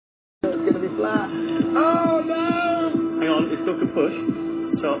blah. Oh no! Hang on, it still could push.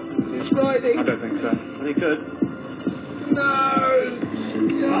 So, It's riding. I don't think so. I think it could. No!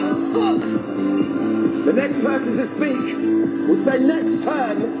 The next person to speak will spend next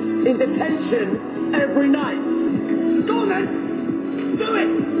term in detention every night. Go on then! Do it!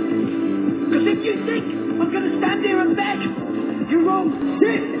 Because if you think I'm going to stand here and beg, you're wrong.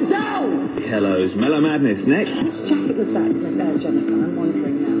 Sit down! Hello's Mellow Madness next. Which jacket was that, Jennifer? I'm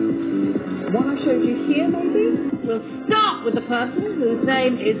wondering now. One I showed you here, maybe? We'll start with the person whose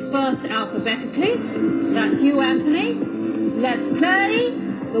name is first alphabetically. That's you, Anthony. Let's play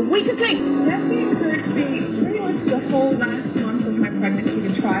the weakest link. That being pretty much the whole last month of my pregnancy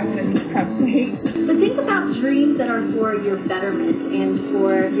to try one of these prep weights. But think about dreams that are for your betterment and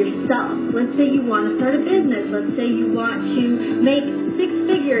for yourself. Let's say you want to start a business. Let's say you want to make 6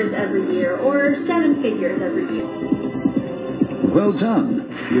 figures every year or 7 figures every year. Well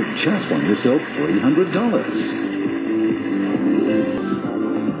done. You've just won yourself $300.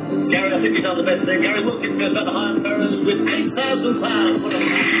 Gary, I think you've done the best thing. Gary Wilkins goes up the highest purse with £8,000.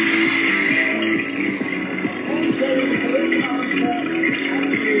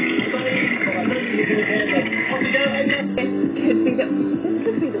 This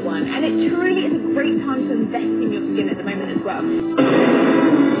could be the one. And it truly is a great time to invest in your skin at the moment as well.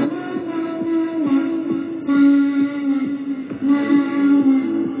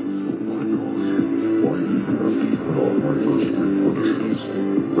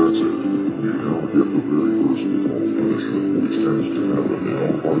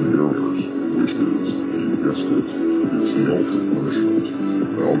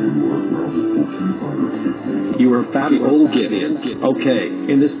 You are about to all get in. Okay,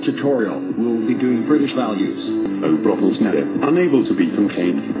 in this tutorial, we'll be doing British values. No brothels now. Unable to be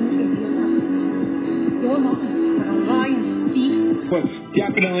contained. You're lying, thief. But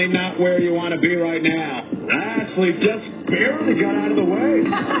definitely not where you want to be right now. Actually, just barely got out of the way.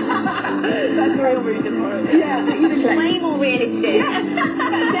 That's a real reason for it. Yeah, either claim or realistic.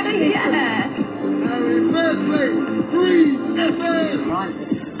 Definitely. Yeah. Harry Berkeley, breathe, FM!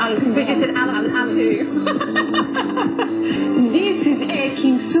 I was convicted out of too. This is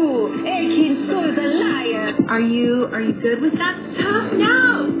Ekin-Su. Ekin-Su is a liar. Are you good with that stuff?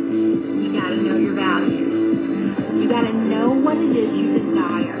 No. You gotta know your values. You gotta know what it is you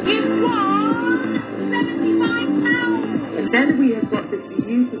desire. You want 75 pounds. And then we have got this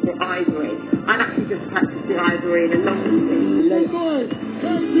beautiful ivory. I've actually just practiced the ivory in a long thing. Hey boys,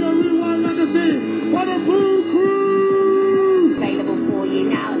 that's your Rewind magazine. What a boo crew! Available for you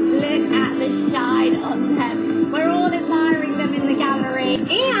now. Look at the shine on them. We're all admiring them in the gallery.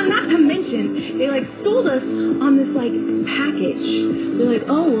 And not to mention, they sold us on this package. They're like,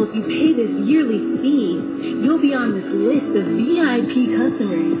 oh, well, if you pay this yearly fee, you'll be on this list of VIP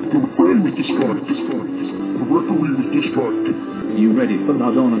customers. The friend was distracted. The referee was distracted. You ready for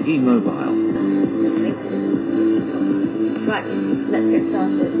Madonna E-Mobile? Right, let's get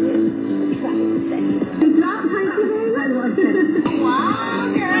started with the traffic session.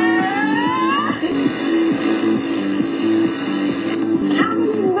 Wow,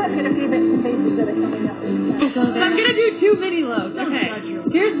 Let's get a few bits and pieces that are coming up. So I'm going to do 2 mini loads. Okay,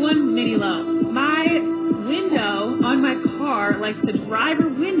 here's one mini load. My window on my car, the driver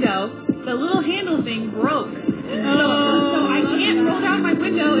window, the little handle thing broke. So I can't roll down my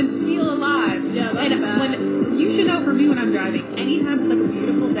window and feel alive. Yeah, that's bad. You should know for me when I'm driving, anytime it's a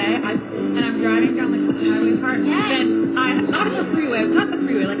beautiful day, and I'm driving down the highway part, then not the freeway, not the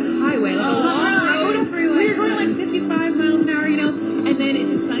freeway, a highway, a long road. We're going 55 miles an hour, and then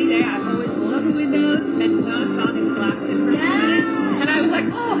it's a sunny day. I always roll up the windows and put on a song and blast it for a minute. And I was like,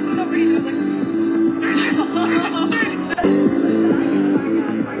 oh, so pretty. I was like,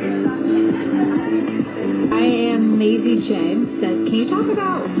 I am Maisie James. Says, can you talk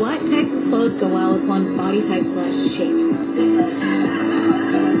about what types of clothes go well with one's body type / shape?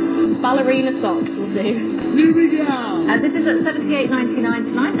 Ballerina socks will do. Here we go! This is at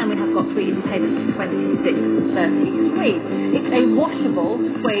 $78.99 tonight, and we have got suede payments of $26.33. It's a washable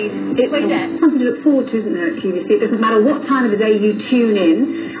suede suede. Something to look forward to, isn't there, at QVC? It doesn't matter what time of the day you tune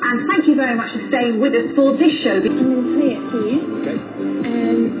in. And thank you very much for staying with us for this show. I'm going to play it for you. Okay.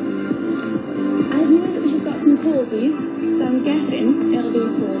 I know that we've got some pauses, so I'm guessing it'll be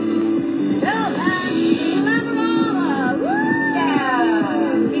a pause.